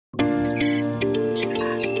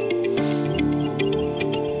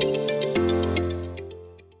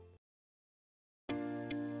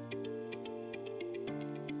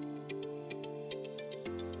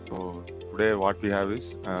what we have is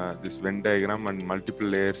this Venn diagram and multiple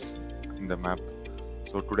layers in the map.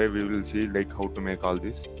 So today we will see like how to make all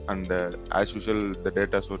this, and as usual the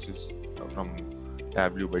data source is from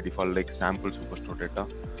Tableau by default, like sample superstore data.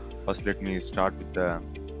 First let me start with the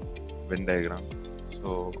Venn diagram.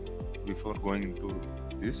 So before going into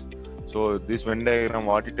this, so this Venn diagram,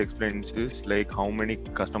 what it explains is like how many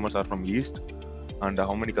customers are from east and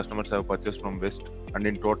how many customers have purchased from west, and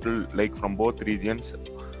in total, like from both regions,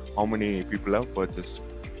 how many people have purchased,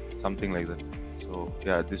 something like that. So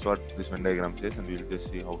yeah, this is what this Venn diagram says, and we'll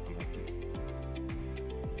just see how to make this.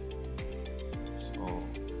 So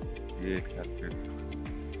create calculate.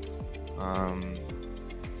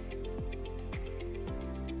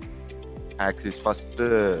 Axis first,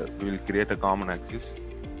 we will create a common axis.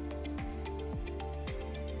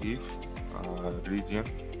 If region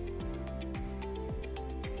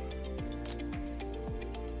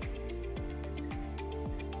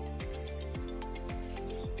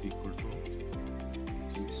equal to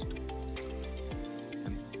east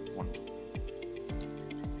and 1,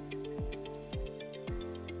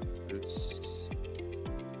 this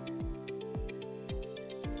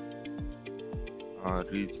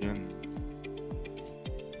region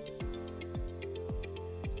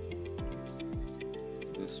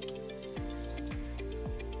west,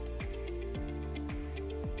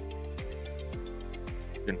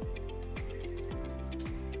 then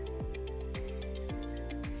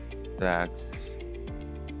the axis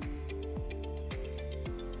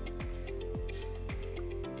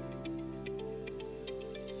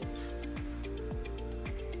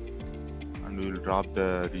and we will drop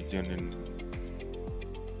the region in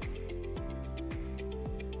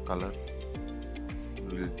color.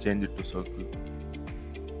 We will change it to circle,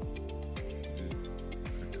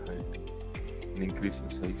 height, and increase the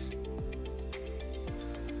size.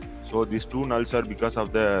 So these two nulls are because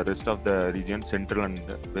of the rest of the region, central and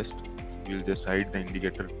west. We will just hide the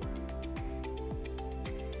indicator.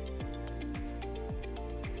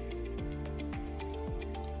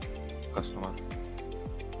 Customer,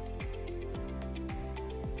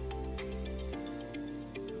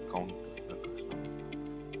 count the customer,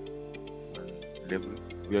 and label.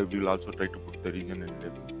 We will also try to put the region in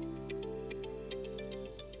label.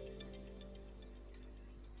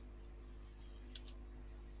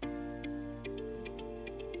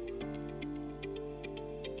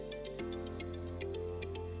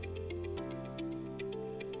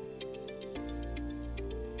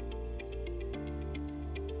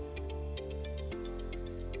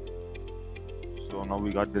 So now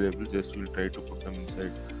we got the label, just we'll try to put them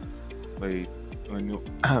inside. By when you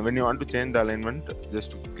when you want to change the alignment,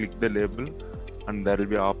 just click the label and there will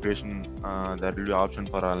be operation, there will be option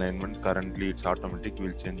for alignment. Currently it's automatic,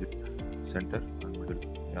 we'll change it center and middle.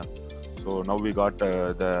 Yeah, so now we got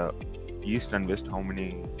the east and west, how many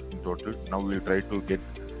in total. Now we'll try to get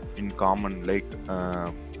in common, like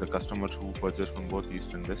the customers who purchase from both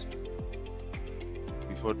east and west.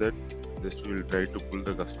 Before that, just we'll try to pull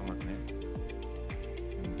the customer name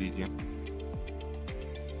and region,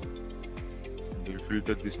 and we'll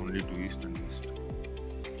filter this only to east and west.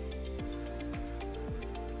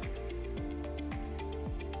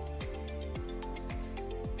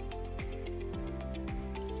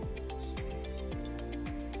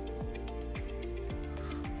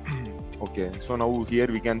 Okay, so now here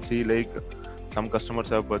we can see like some customers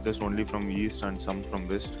have purchased only from east and some from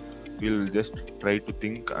west. We'll just try to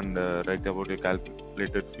think and write about a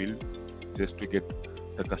calculated field just to get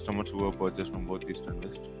the customers who have purchased from both east and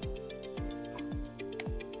west.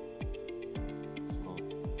 So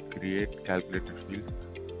create calculated field.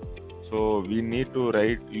 So we need to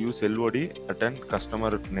use LOD at an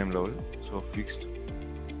customer name level. So fixed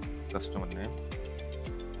customer name.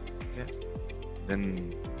 Okay.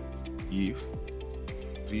 Then if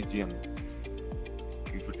region,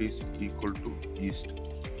 if it is equal to east,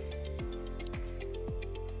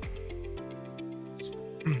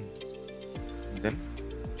 then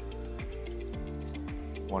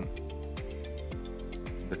 1.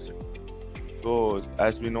 That's it. So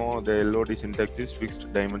as we know, the LOD syntax is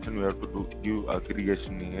fixed dimension. We have to give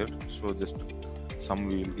aggregation here. So just sum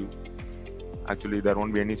we will give. Actually, there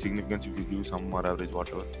won't be any significance if you give sum or average,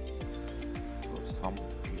 whatever. So sum,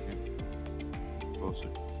 close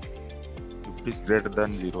it. If it is greater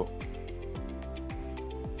than 0.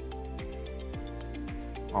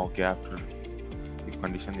 Okay, after if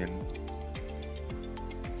condition n,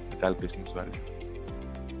 the calculation is valid.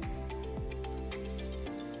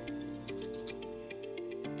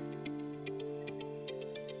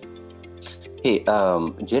 Hey,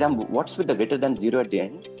 Jairam, what's with the greater than 0 at the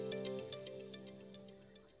end?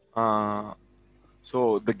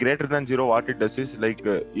 So the greater than 0, what it does is like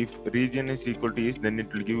if region is equal to east, then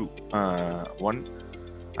it will give 1.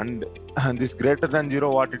 And this greater than 0,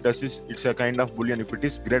 what it does is it's a kind of boolean. If it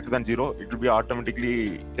is greater than 0, it will be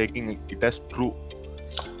automatically taking it as true.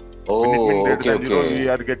 When it means greater than 0, we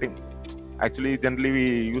are getting. Actually, generally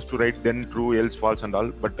we used to write then true, else false and all.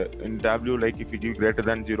 But in Tableau, like if you give greater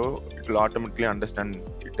than 0, it will automatically understand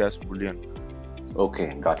it as boolean. Okay,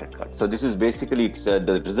 got it. So this is basically it's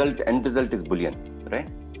the end result is boolean, right?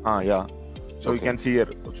 Yeah. So you can see here.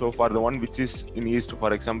 So for the one which is in east,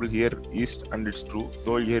 for example, here east and it's true.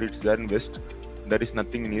 Though here it's there in west, there is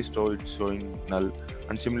nothing in east, so it's showing null.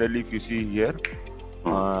 And similarly, if you see here,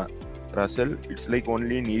 Russell, it's like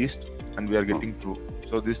only in east, and we are getting true.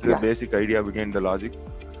 So this is the basic idea behind the logic.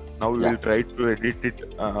 Now we will try to edit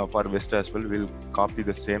it for west as well. We'll copy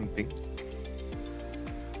the same thing.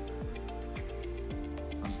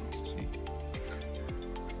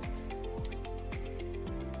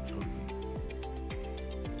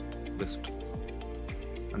 West,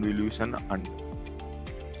 and we'll use an and.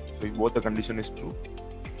 So if both the condition is true,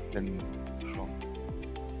 then show.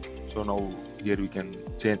 So now here we can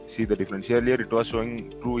see the difference. Earlier it was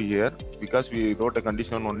showing true here because we wrote a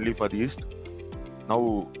condition only for east. Now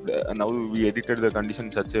we edited the condition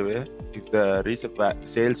in such a way, if there is a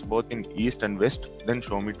sales both in east and west, then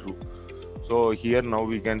show me true. So here now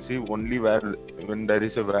we can see only when there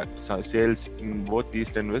is a sales in both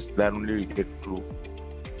east and west, there only we get true.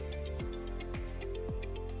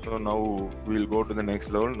 So now we'll go to the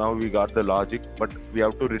next level. Now we got the logic, but we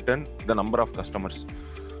have to return the number of customers.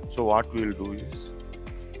 So what we'll do is,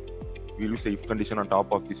 we'll use the if condition on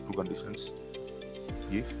top of these two conditions.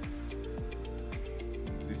 If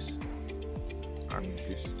this and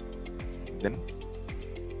this, then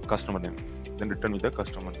customer name, then return with the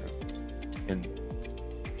customer name. End.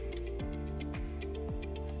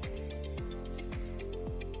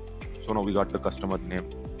 So now we got the customer name.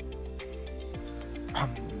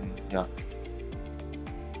 Yeah.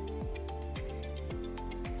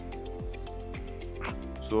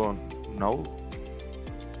 So now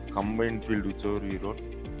combined field whichever we wrote,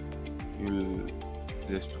 we will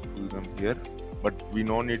just pull them here, but we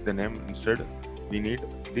don't need the name. Instead, we need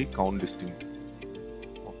the count listing.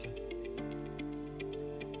 Okay.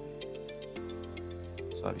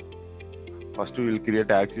 Sorry. First we will create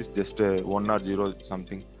axis just 1 or 0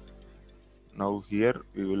 something. Now here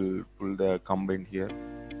we will pull the combined here,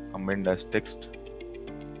 combined as text,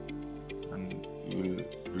 and we will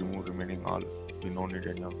remove remaining all. We don't need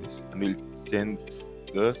any of this, and we'll change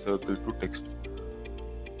the circle to text.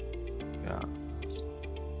 Yeah.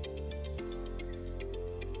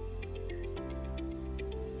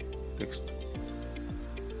 Text.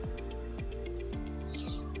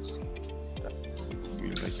 Yeah. We'll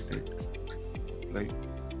make it 8. Like.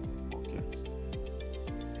 Okay.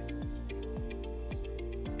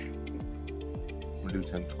 Middle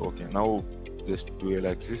center. Okay. Now just dual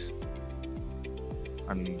axis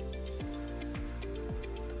and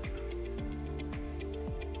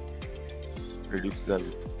reduce the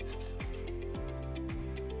width.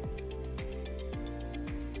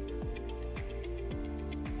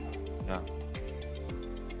 Yeah.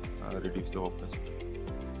 Reduce the opacity.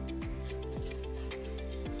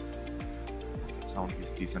 Sound is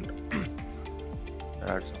decent.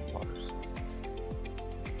 Add some borders.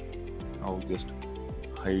 Now just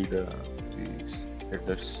hide these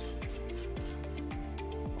headers.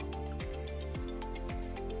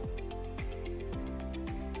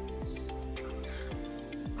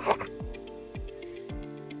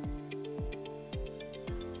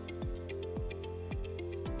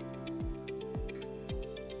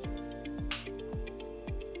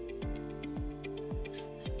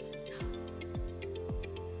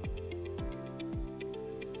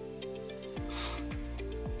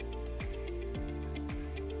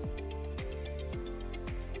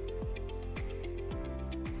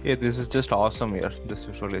 Yeah, this is just awesome here, this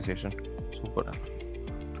visualization. Super.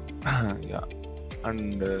 Yeah,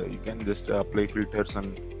 and you can just apply filters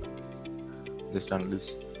and just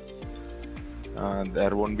analyze.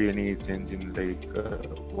 There won't be any change in like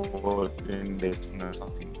orientation or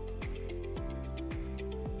something.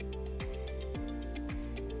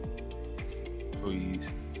 So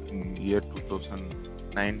in year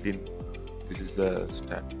 2019, this is the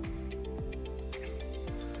stat.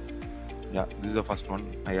 Yeah, this is the first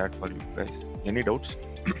one I had for you guys. Any doubts?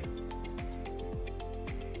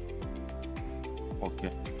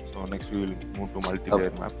 Okay, so next we will move to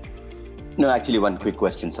multi-layer map. No, actually one quick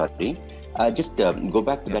question, sorry. Just go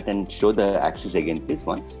back to that and show the axis again, please,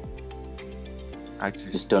 once.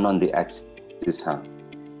 Axis. Just turn on the axis,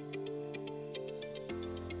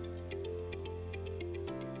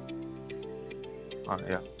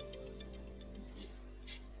 Yeah.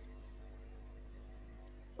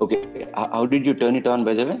 Okay, how did you turn it on,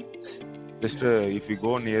 by the way? Just if you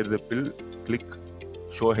go near the pill, click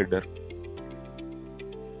show header.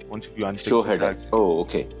 Once if you uncheck Show the header. tags. Oh,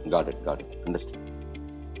 okay, got it, understood.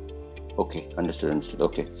 Okay, understood.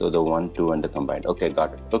 Okay, so the 1, 2, and the combined. Okay,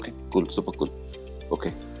 got it. Okay, cool, super cool.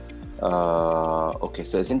 Okay. Okay,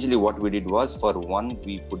 so essentially what we did was, for 1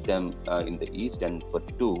 we put them in the east, and for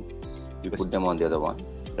 2 we put them on the other one,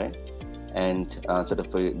 right? And sort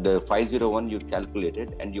of the 501 you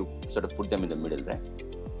calculated and you sort of put them in the middle, right?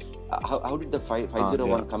 How did the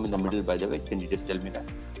 501 come in the middle, by the way? Can you just tell me that?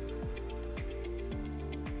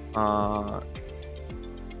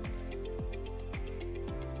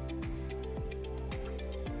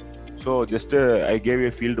 So just I gave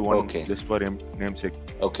a field 1 Okay. just for namesake.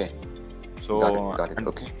 Okay. So got it.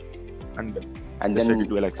 Okay. And then set it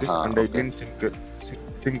dual axis, and I okay. didn't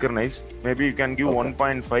synchronize. Maybe you can give Okay.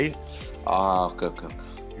 1.5. Okay.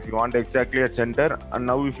 If you want exactly at center, and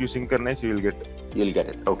now if you synchronize, you will get. You'll get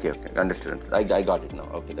it. Okay. Understood. I got it now.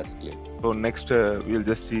 Okay, that's clear. So next we'll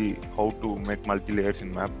just see how to make multi-layers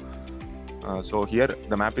in map. So here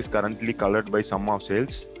the map is currently colored by sum of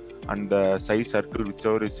sales, and the size circle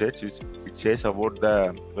whichever it says about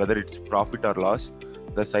whether it's profit or loss.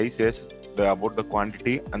 The size says about the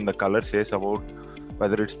quantity, and the color says about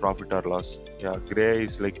whether it's profit or loss. Yeah, gray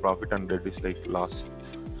is like profit and red is like loss.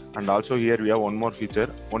 And also here we have one more feature.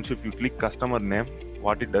 Once if you click customer name,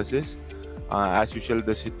 what it does is, as usual,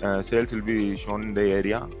 the sales will be shown in the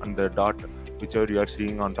area, and the dot whichever you are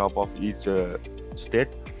seeing on top of each state,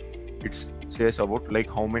 it says about like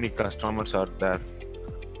how many customers are there.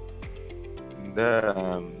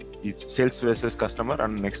 It's sales versus customer,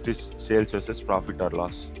 and next is sales versus profit or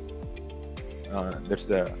loss. That's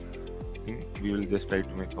the thing. We will just try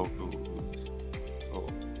to make how to do this. So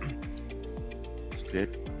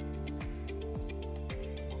state.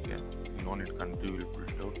 Okay, you don't need country, we'll put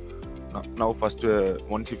it out. Now first,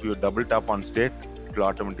 once if you double tap on state, it will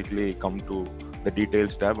automatically come to the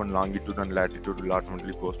details tab, and longitude and latitude will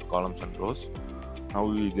automatically goes to columns and rows. Now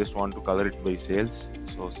we just want to color it by sales,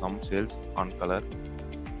 so some sales on color.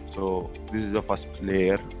 So this is the first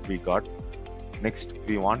layer we got. Next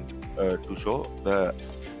we want to show the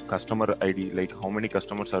customer ID, like how many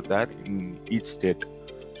customers are there in each state.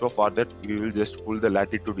 So for that we will just pull the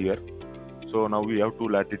latitude here. So now we have 2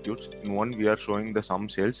 latitudes. In one we are showing the sum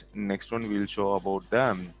sales. In next one we will show about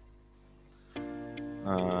the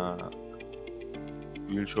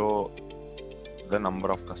we will show the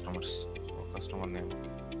number of customers. So customer name.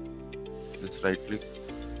 Just right click,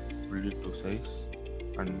 build it to size,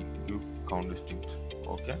 and give count distinct.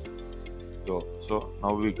 Okay. So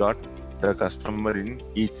now we got the customer in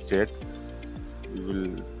each state.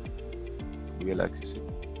 We will access it,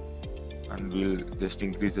 and we'll just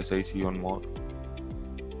increase the size even more.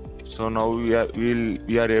 So now we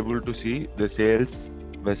are able to see the sales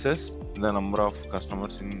versus the number of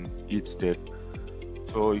customers in each state.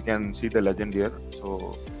 So you can see the legend here.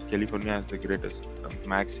 So California has the greatest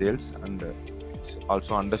max sales, and it's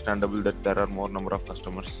also understandable that there are more number of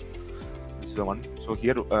customers. This is the one. So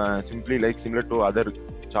here simply like similar to other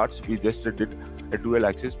charts, we just did a dual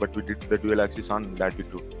axis, but we did the dual axis on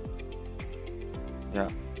latitude. Yeah.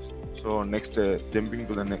 So next, jumping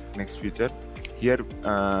to the next feature. Here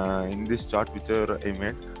in this chart whichever I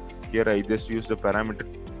made, here I just use the parameter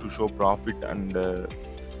to show profit and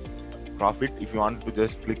profit. If you want to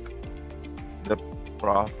just click the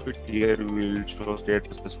profit, here we will show state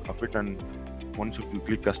versus profit, and once if you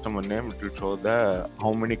click customer name, it will show the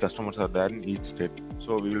how many customers are there in each state.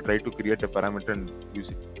 So we will try to create a parameter and use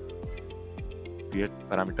it. Create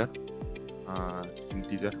parameter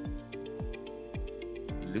integer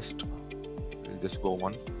list. We'll just go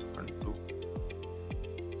 1 and 2.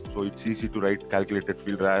 So it's easy to write calculated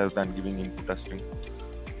field rather than giving input as string.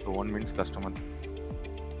 So 1 means customer,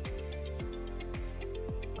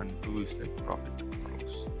 and 2 is like profit or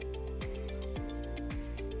loss.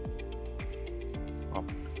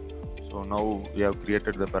 Profit. So now we have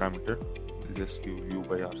created the parameter. We'll just give view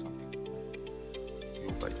by or something.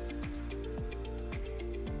 View by.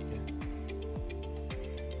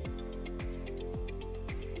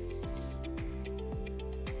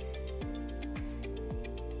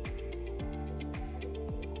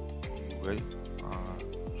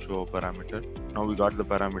 Show parameter. Now we got the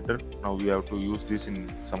parameter. Now we have to use this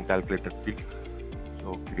in some calculated field.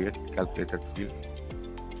 So create calculated field.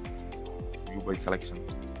 View by selection.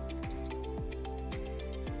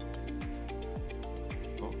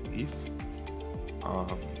 So if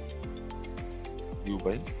view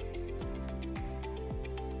by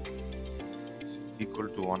equal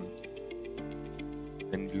to 1,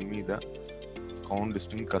 then give me the count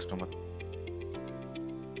distinct customer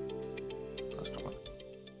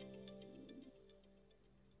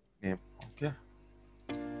name. Okay,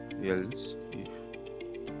 else if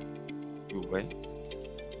uy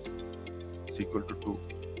is equal to 2,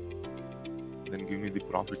 then give me the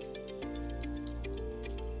profit.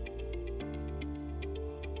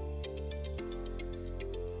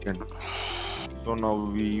 And so now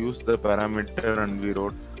we use the parameter and we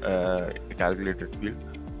wrote a calculated field.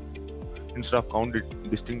 Instead of count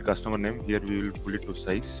distinct customer name, here we will pull it to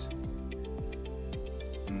size.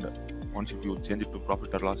 And once if you change it to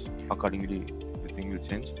profit or loss, accordingly the thing will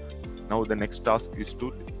change. Now the next task is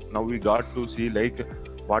to, now we got to see like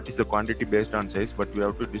what is the quantity based on size, but we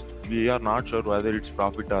have to we are not sure whether it's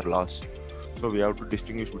profit or loss. So we have to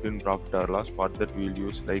distinguish between profit or loss. For that we will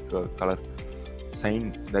use like color.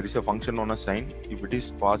 Sign, there is a function known as sign. If it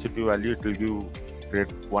is positive value, it will give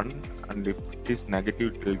grade 1, and if it is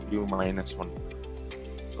negative, it will give -1.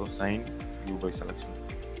 So sign view by selection.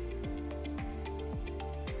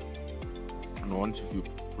 And once if you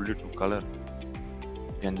pull it to color,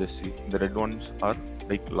 you can just see the red ones are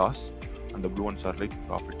like loss and the blue ones are like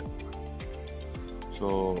profit. So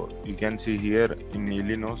you can see here in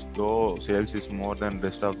Illinois, though sales is more than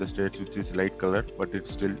rest of the states, which is light colored, but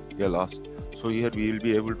it's still a loss. So here we will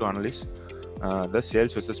be able to analyze the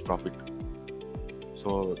sales versus profit.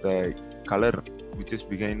 So the color which is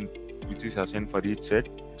assigned for each set,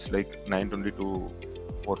 it's like 920 to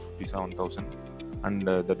 457,000, and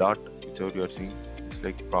the dot whichever you are seeing is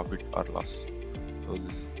like profit or loss. So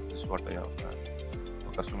this is what I have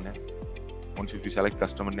for customer name. Once if you select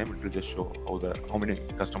customer name, it will just show how many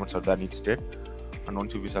customers are there in each state. And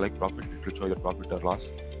once if you select profit, it will show the profit or loss.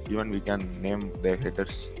 Even we can name the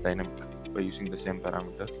headers dynamic by using the same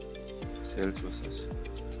parameter, sales versus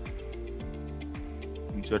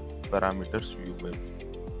insert parameters view by.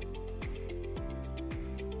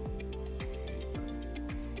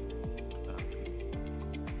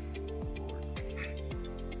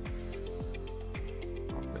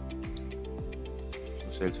 So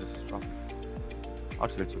sales versus profit or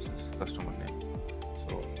sales versus customer name.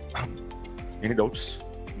 So any doubts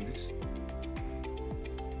in this?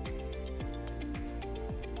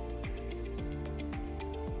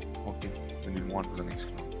 Then we'll move on to the next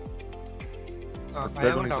one. I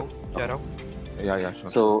have a doubt, Jarav. Yeah, sure.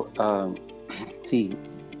 So, see,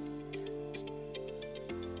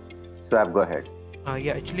 Swab, go ahead.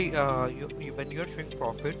 Actually, when you're showing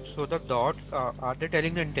profit, so the dots, are they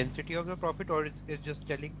telling the intensity of the profit, or it's just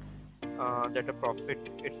telling that the profit,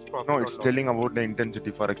 it's profit? No, it's telling about the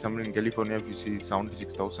intensity. For example, in California, if you see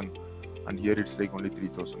 76,000, and here it's like only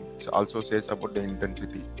 3,000. It also says about the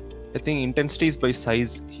intensity. I think intensity is by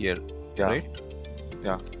size here, right?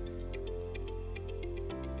 Yeah.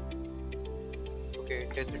 Okay,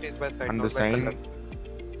 intensity is by size. And the sign,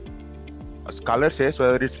 color says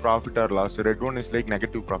whether it's profit or loss. The red one is like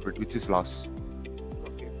negative profit, which is loss.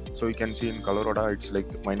 Okay. So you can see in Colorado, it's like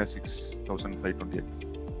 -6,528.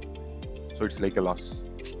 So it's like a loss.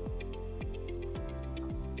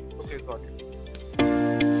 Okay, got it.